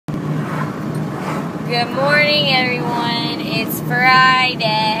Good morning, everyone. It's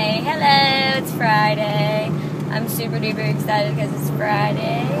Friday. Hello, it's Friday. I'm super duper excited because it's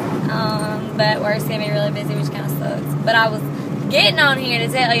Friday. But work's gonna be really busy, which kind of sucks. But I was getting on here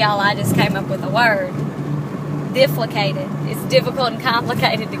to tell y'all I just came up with a word. Difflicated. It's difficult and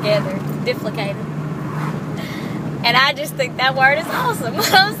complicated together. Difflicated. And I just think that word is awesome.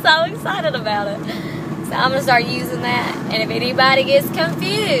 I'm so excited about it. So I'm gonna start using that. And if anybody gets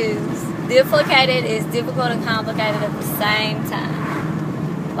confused, difflicated is difficult and complicated at the same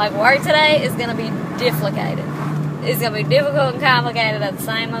time. Like work today is gonna be difflicated. It's gonna be difficult and complicated at the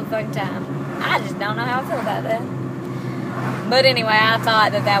same motherfucking time. I just don't know how I feel about that. But anyway, I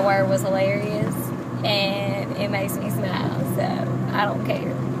thought that word was hilarious and it makes me smile, so I don't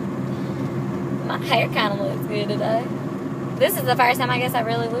care. My hair kind of looks good today. This is the first time I guess I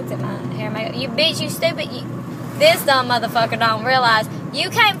really looked at my hair and makeup. You bitch, you stupid. This dumb motherfucker don't realize you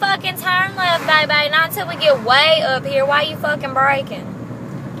can't fucking turn left, baby. Not until we get way up here. Why you fucking braking?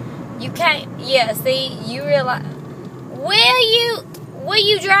 You can't. Yeah, see, you realize. Will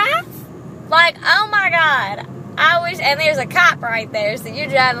you drive? Like, oh my God. I wish, and there's a cop right there, so you're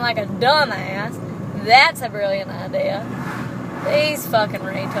driving like a dumbass. That's a brilliant idea. These fucking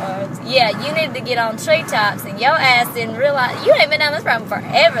retards. Yeah, you needed to get on treetops, and your ass didn't realize. You ain't been down this road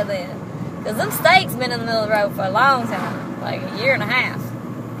forever then. Because them stakes been in the middle of the road for a long time. Like a year and a half.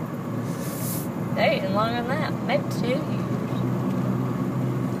 They even longer than that. Maybe 2 years.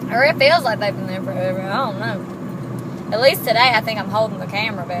 Or it feels like they've been there forever. I don't know. At least today I think I'm holding the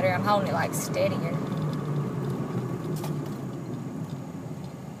camera better. I'm holding it like steadier.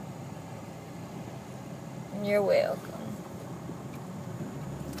 You're welcome.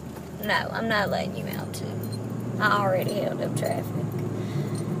 No, I'm not letting you out too. I already held up traffic.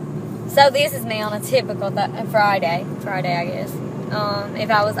 So this is me on a typical Friday I guess. If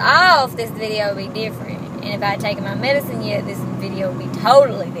I was off, this video would be different. And if I had taken my medicine yet, this video would be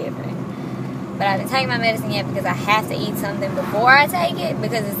totally different. But I haven't taken my medicine yet because I have to eat something before I take it.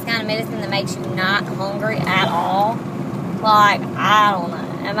 Because it's the kind of medicine that makes you not hungry at all. Like, I don't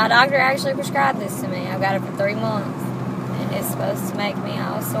know. And my doctor actually prescribed this to me. I've got it for 3 months. And it's supposed to make me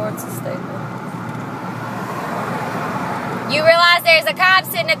all sorts of stupid. You realize there's a cop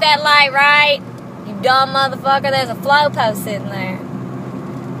sitting at that light, right? You dumb motherfucker. There's a flow post sitting there.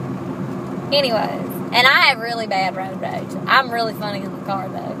 Anyways. And I have really bad road rage. I'm really funny in the car,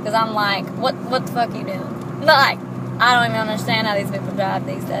 though. Because I'm like, what the fuck are you doing? Like, I don't even understand how these people drive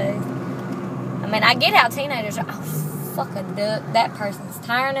these days. I mean, I get how teenagers are. Oh, fucking duck. That person's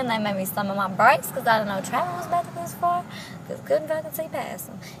turning. They made me slam on my brakes because I didn't know traffic was back this far. Because I couldn't fucking see past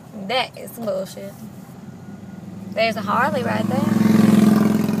them. That is some bullshit. There's a Harley right there.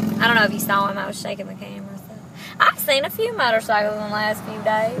 I don't know if you saw him. I was shaking the camera. So. I've seen a few motorcycles in the last few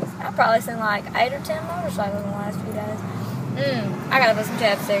days. I've probably seen like 8 or 10 motorcycles in the last few days. I gotta put some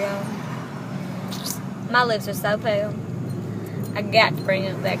chapstick on. My lips are so pale. I got to bring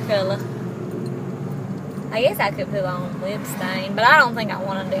up that color. I guess I could put on lip stain, but I don't think I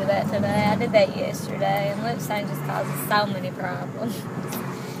want to do that today. I did that yesterday, and lip stain just causes so many problems.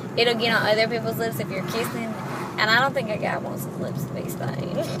 It'll get on other people's lips if you're kissing. And I don't think a guy wants his lips to be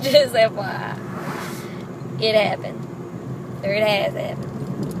stained. Just FYI. It happened. Or it has happened.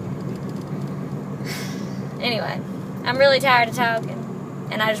 Anyway. I'm really tired of talking.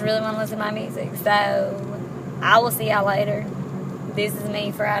 And I just really want to listen to my music. So, I will see y'all later. This is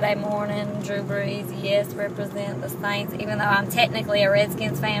me Friday morning. Drew Brees. Yes, represent the Saints. Even though I'm technically a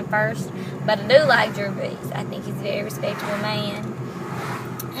Redskins fan first. But I do like Drew Brees. I think he's a very respectable man.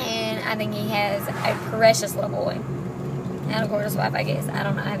 And I think he has a precious little boy. And of course his wife, I guess. I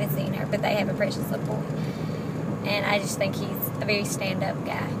don't know. I haven't seen her. But they have a precious little boy. And I just think he's a very stand-up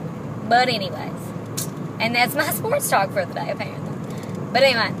guy. But anyways. And that's my sports talk for the day, apparently. But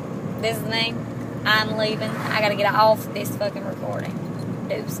anyway. This is me. I'm leaving. I gotta get off this fucking recording.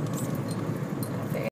 Deuces.